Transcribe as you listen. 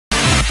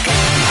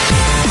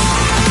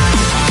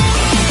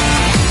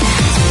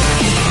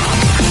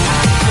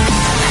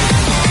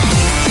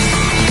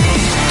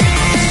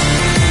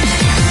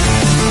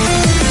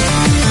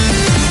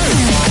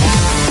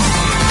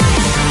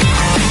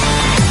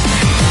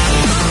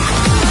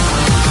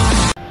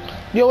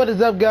Yo, what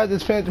is up, guys?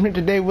 It's Phantom here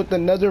today with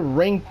another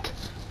ranked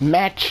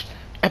match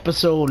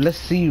episode. Let's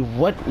see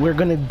what we're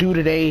gonna do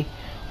today.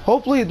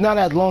 Hopefully it's not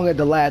as long as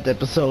the last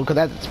episode, because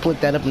I had to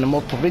split that up into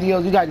multiple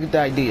videos. You guys get the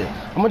idea.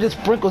 I'm gonna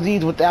just sprinkle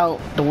these without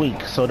the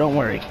wink, so don't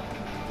worry.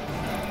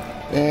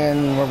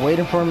 And we're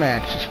waiting for a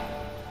match.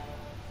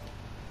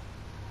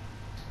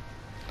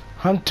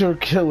 Hunter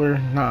Killer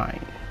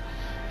 9.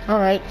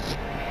 Alright.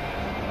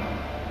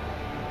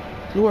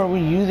 Who are we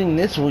using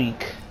this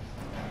week?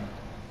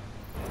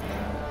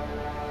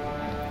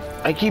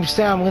 I keep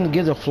saying I'm gonna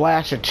give the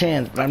Flash a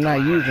chance, but I'm not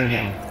using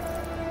him.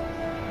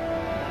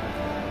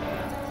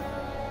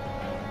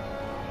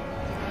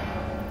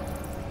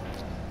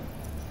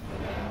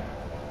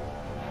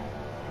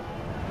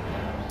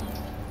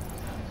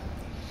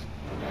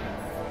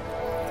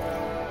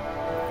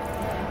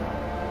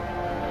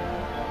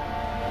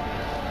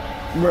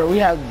 Bro, we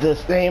have the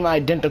same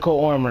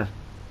identical armor.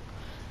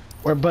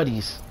 We're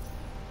buddies.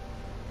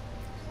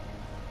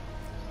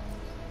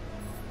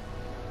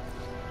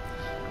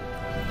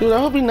 Dude, I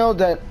hope you know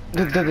that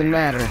this doesn't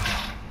matter.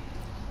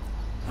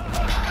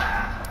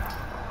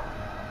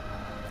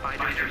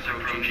 Fighters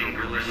approaching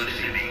Gorilla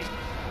City.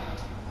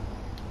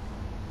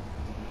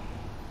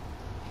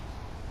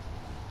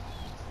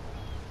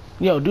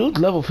 Yo, dude's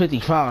level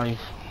 55.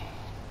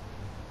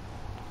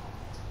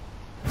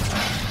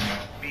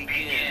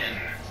 Begin.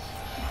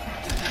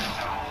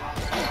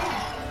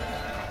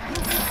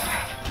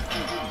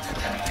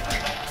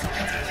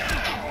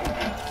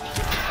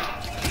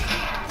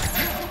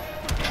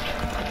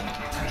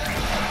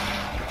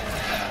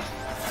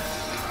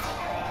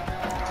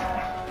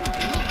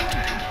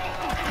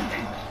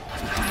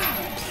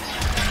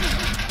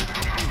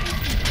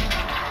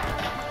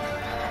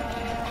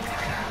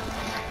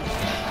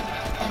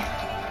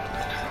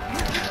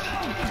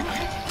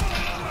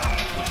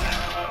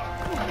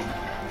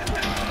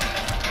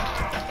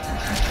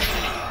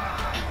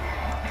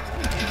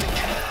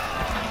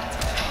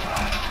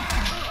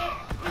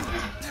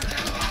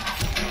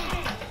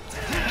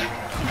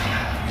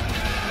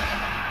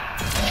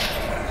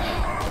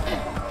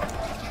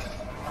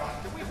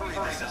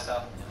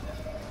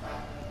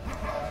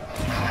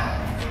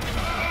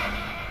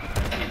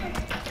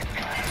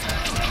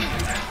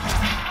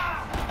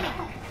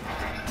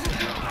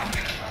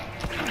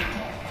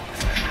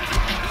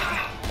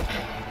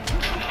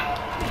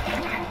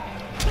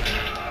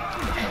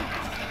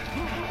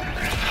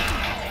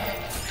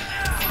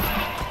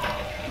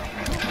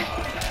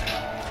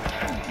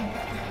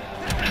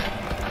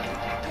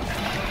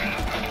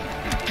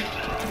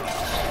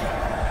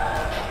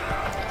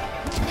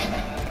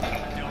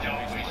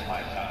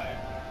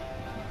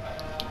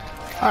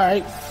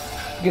 Alright.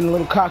 Getting a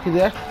little cocky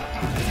there.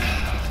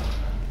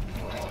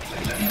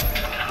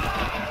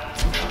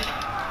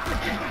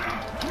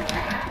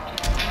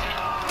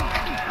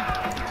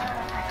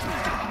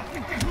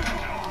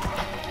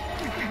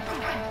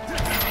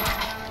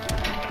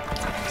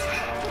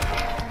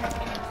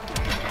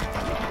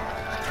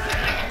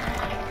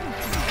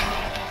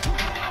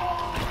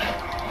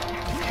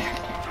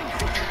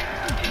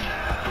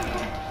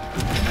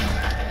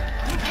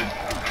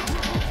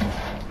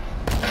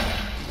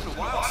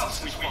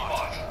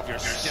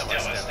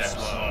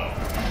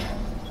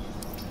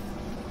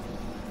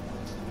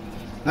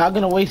 Not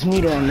gonna waste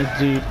meter on this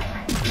dude.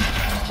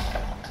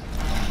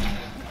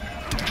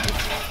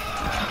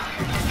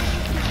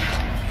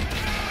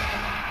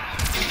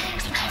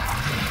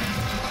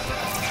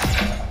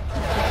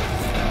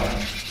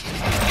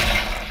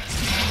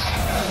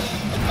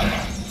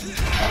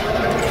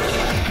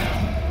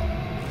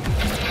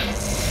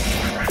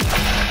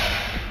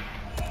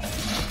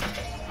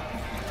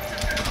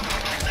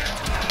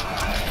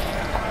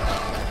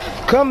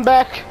 Come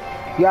back.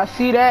 Y'all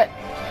see that?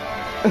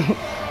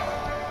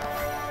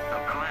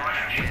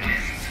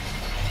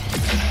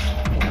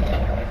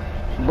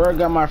 Bro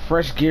got my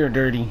fresh gear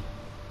dirty.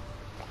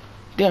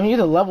 Damn, he's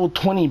a level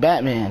 20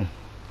 Batman.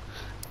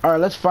 Alright,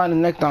 let's find the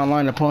next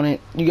online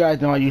opponent. You guys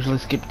know I usually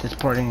skip this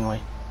part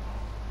anyway.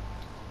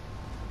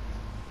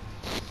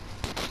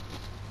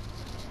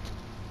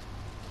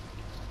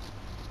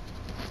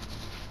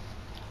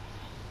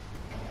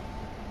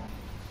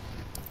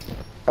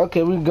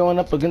 Okay, we're going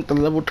up against the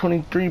level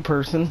 23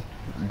 person.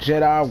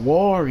 Jedi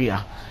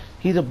Warrior.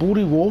 He's a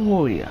booty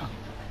warrior.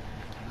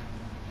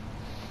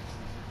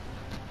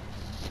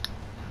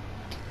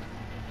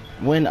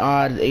 Win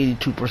odds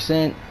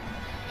 82%.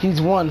 He's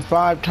won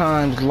 5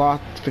 times,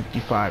 lost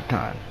 55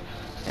 times.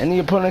 And the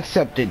opponent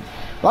accepted.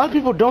 A lot of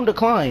people don't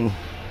decline.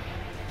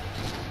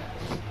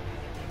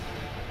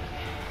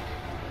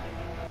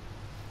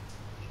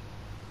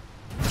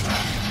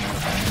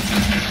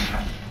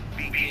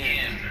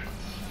 Begin.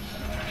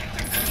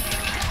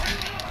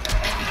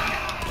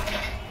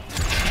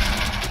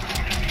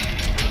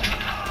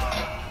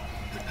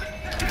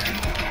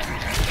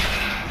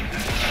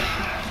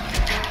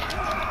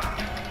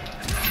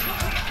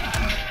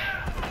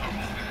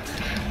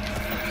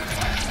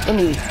 Let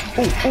me,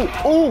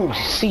 ooh,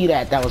 see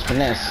that? That was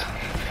finesse.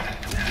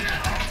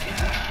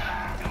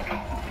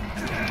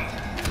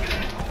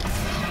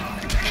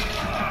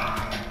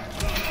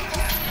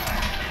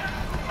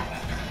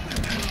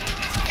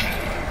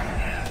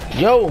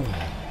 Yo.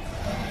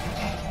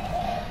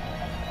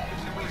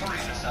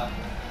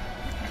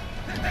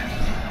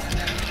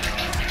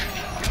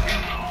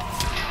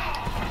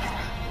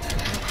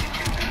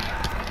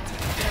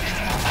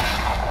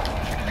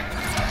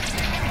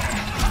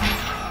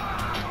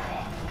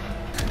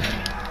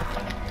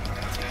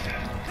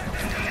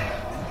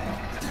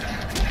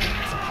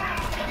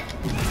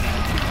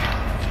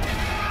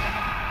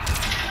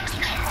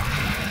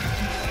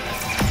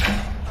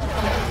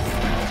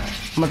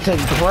 I'm gonna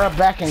take Dora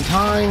back in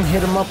time,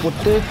 hit him up with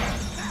this,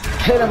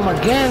 hit him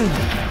again.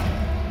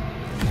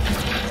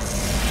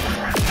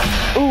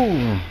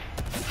 Ooh.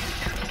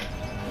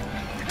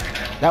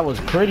 That was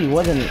pretty,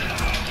 wasn't it?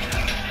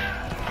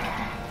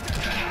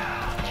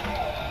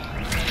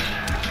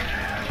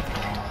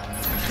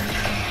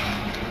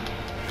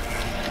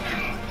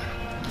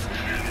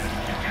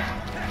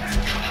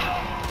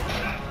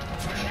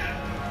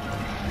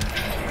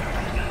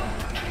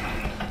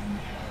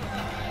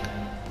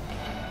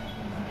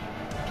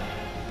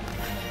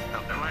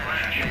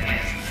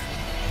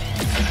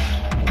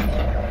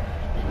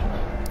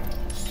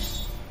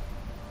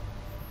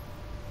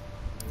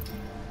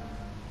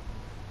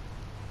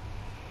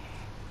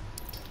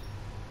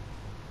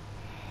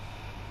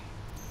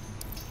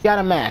 Got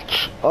a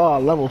match. Oh,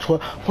 level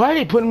 12. Why are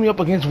they putting me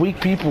up against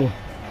weak people?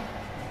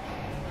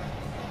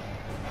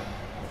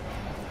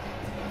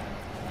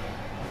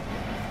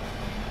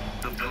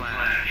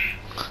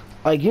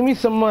 Like, give me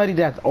somebody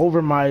that's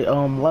over my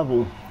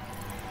level.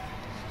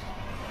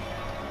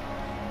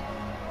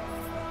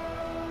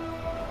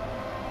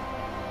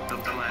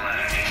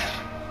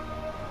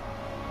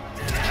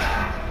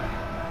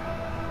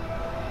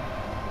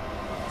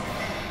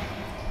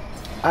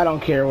 I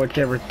don't care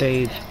whichever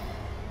stage.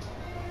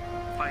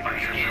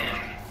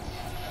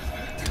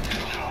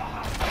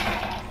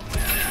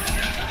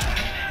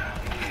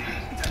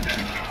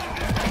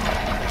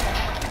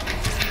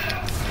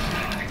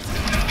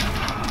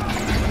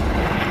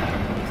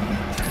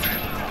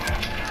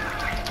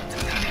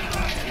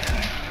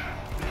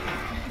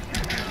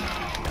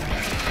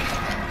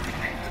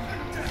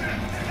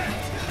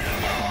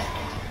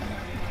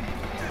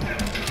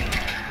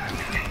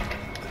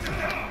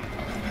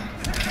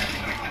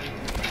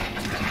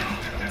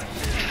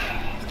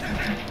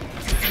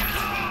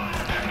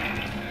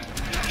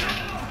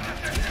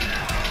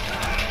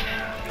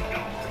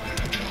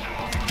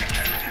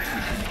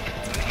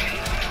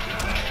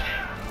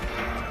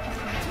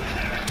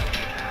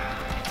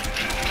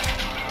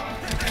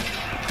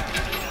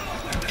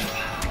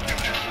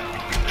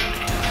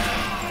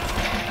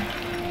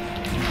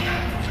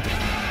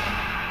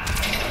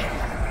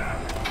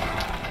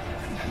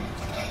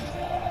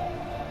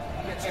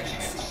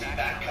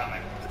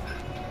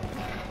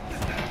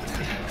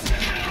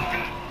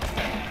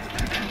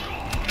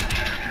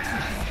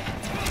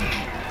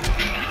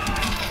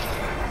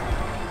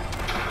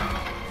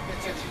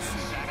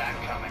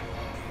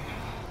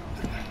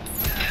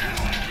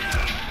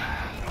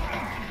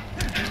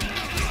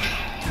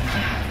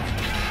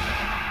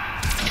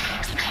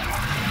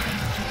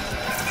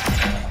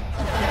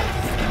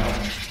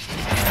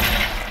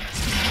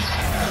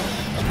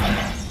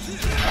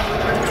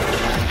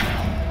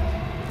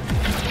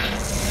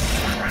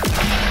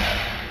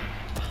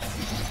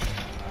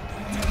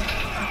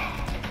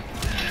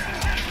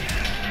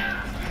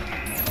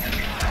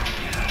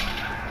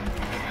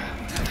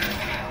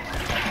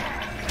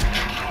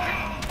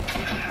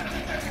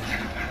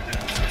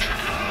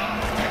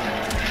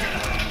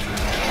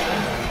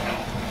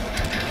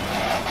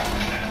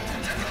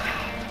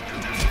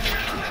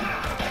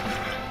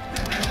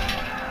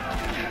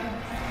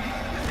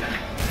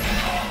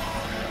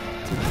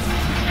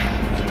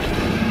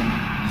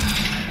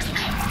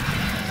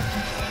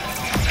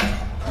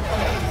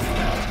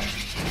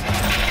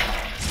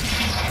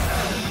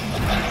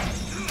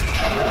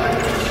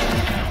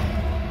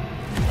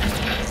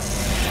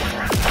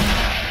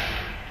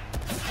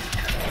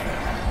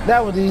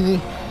 That was easy.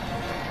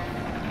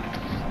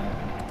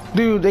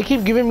 Dude, they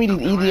keep giving me these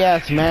easy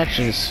ass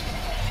matches.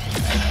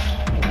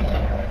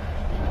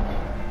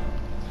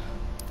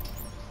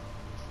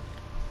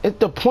 It's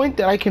the point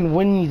that I can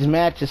win these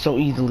matches so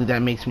easily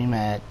that makes me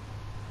mad.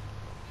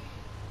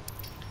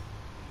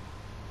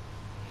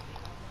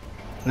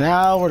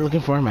 Now we're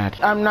looking for a match.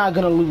 I'm not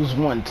gonna lose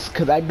once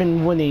because I've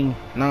been winning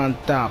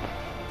non-stop.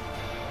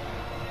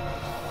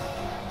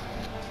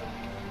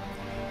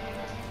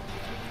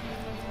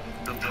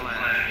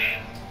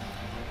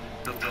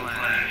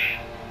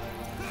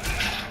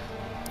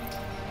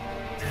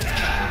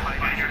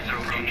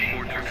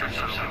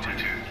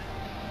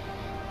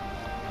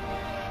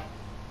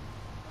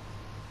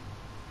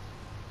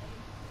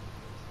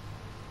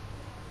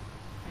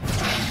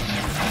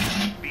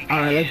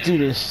 Alright, let's do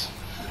this.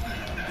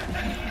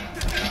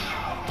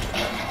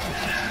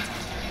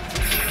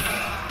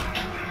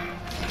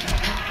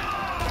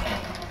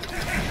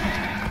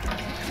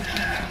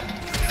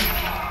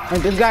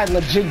 Like, this guy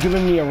legit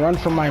giving me a run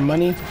for my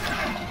money.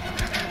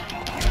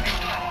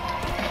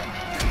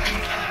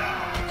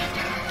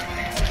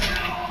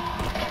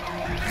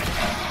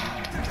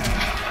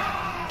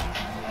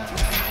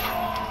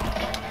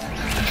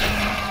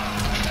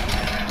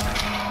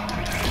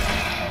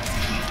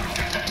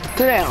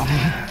 Sit down.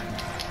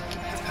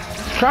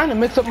 Trying to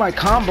mix up my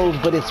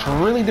combos, but it's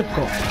really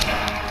difficult.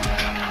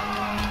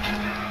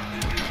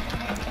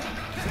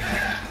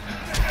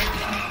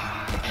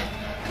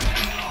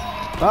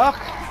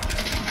 Fuck.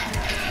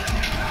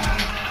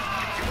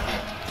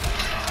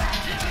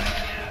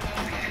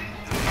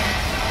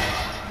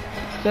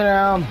 Sit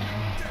down.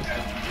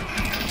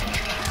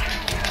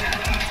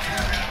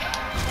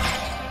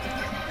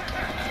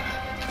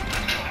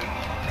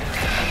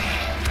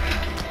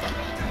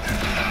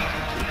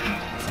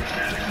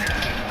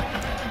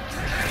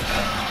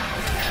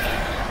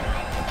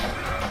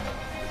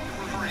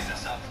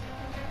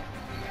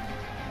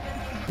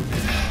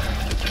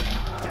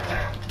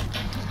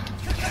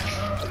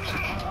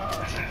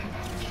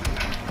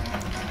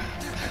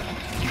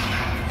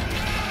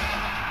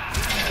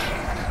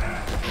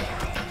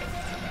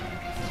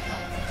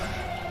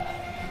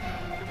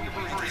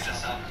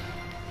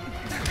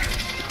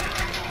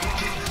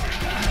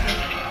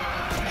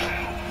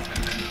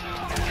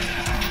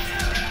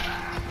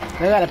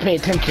 I gotta pay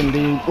attention,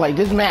 dude. Like,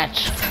 this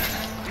match.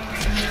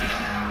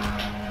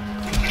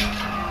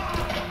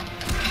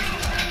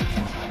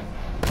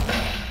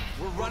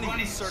 We're running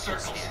in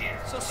circles here,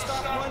 so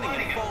stop running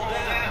and fall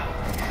down.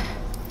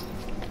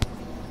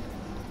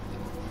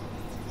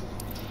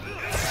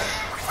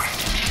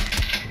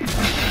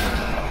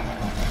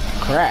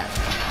 Crap.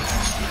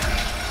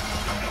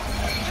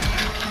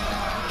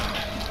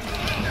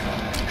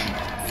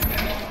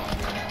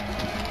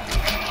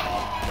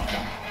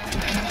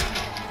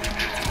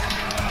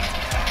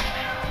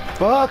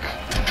 Fuck.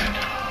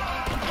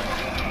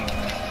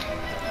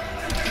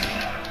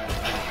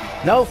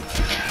 No.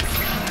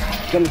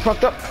 Getting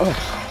fucked up.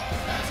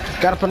 Oh.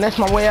 Gotta finesse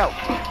my way out.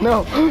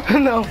 No.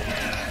 No.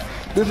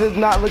 This is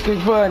not looking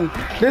fun.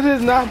 This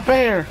is not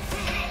fair.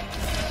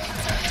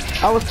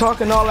 I was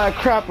talking all that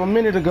crap a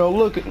minute ago.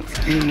 Look at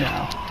me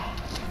now.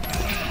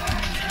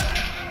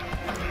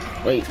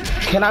 Wait.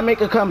 Can I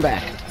make a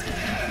comeback?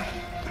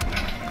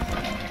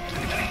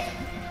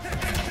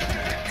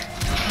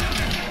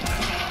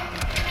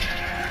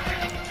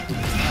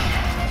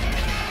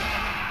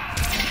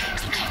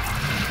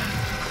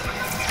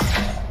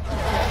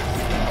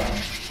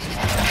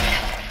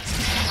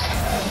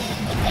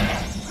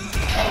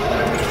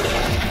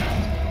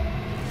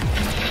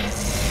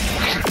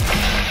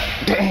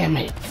 Damn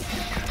it.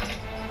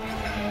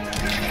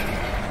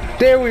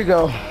 There we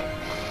go.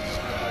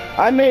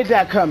 I made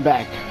that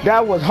comeback.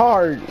 That was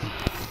hard.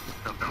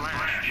 The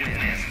Flash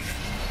wins.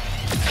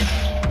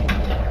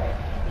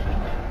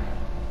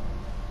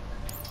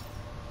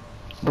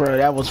 Bro,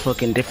 that was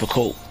fucking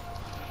difficult.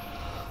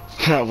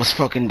 That was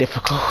fucking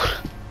difficult.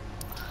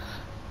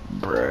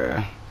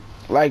 Bruh.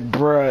 Like,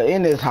 bruh,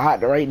 it is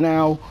hot right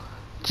now.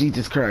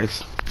 Jesus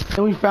Christ.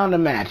 And we found a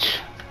match.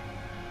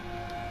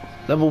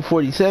 Level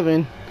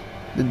 47.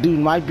 The dude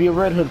might be a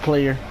Red Hood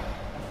player.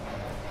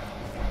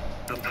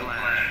 The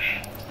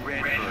Flash.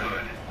 Red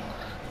Hood.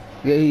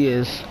 Yeah, he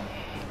is.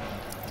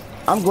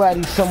 I'm glad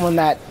he's someone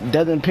that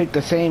doesn't pick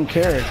the same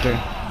character.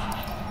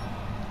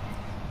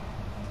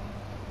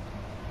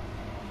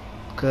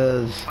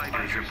 Cause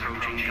Fighters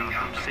approaching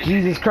Gotham City.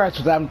 Jesus Christ,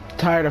 'cause I'm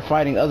tired of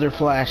fighting other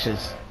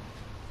Flashes.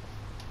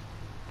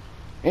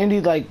 And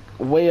he's like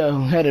way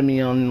ahead of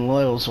me on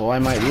level, so I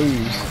might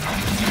lose.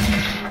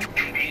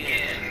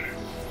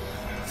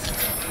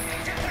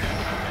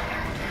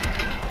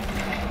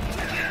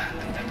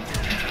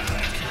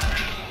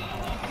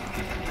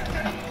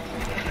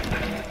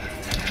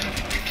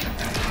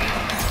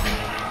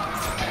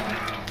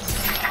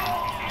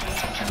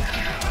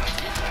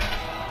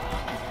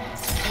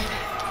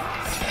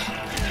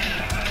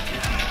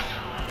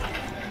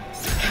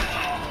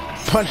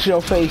 Punch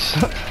your face.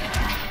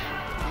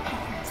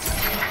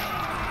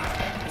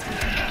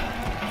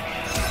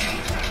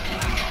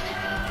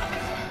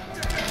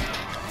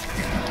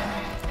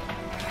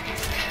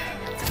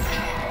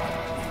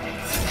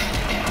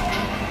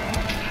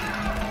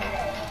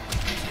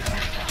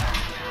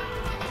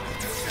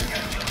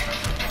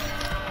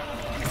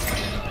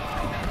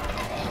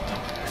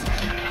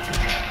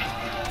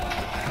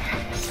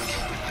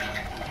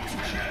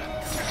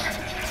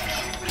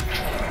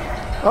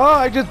 Oh,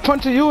 I just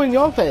punched you in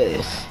your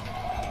face.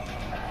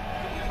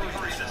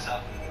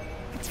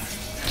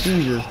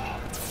 Jesus.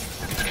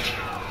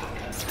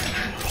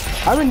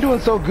 I've been doing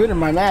so good in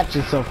my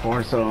matches so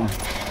far, so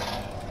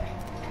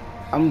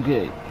I'm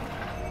good.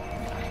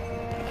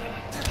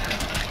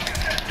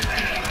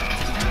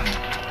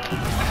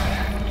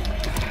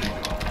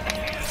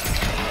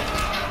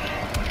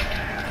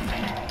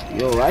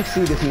 Yo, I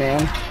see this,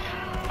 man.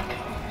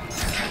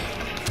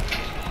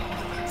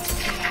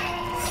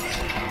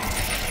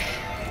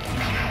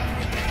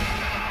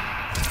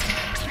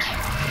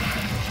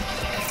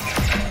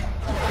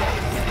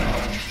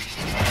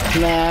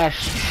 Smash.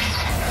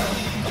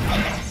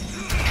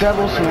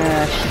 Double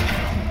smash.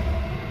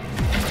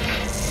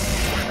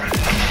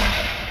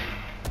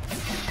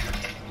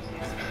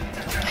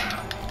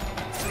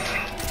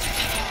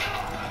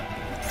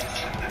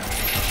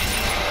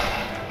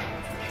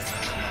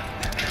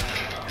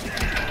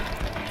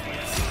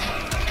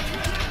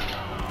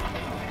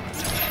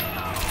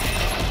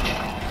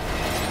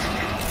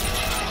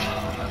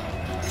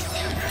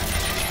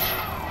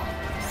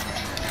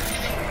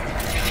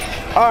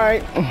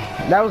 Alright,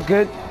 that was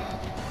good.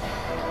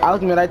 I'll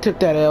admit I took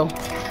that L.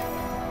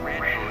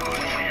 Red Hood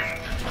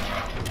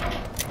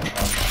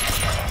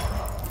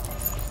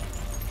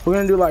wins. We're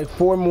gonna do like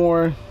 4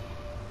 more.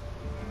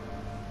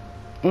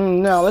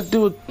 No, let's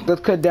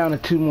cut down to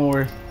 2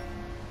 more.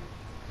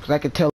 Cause I could tell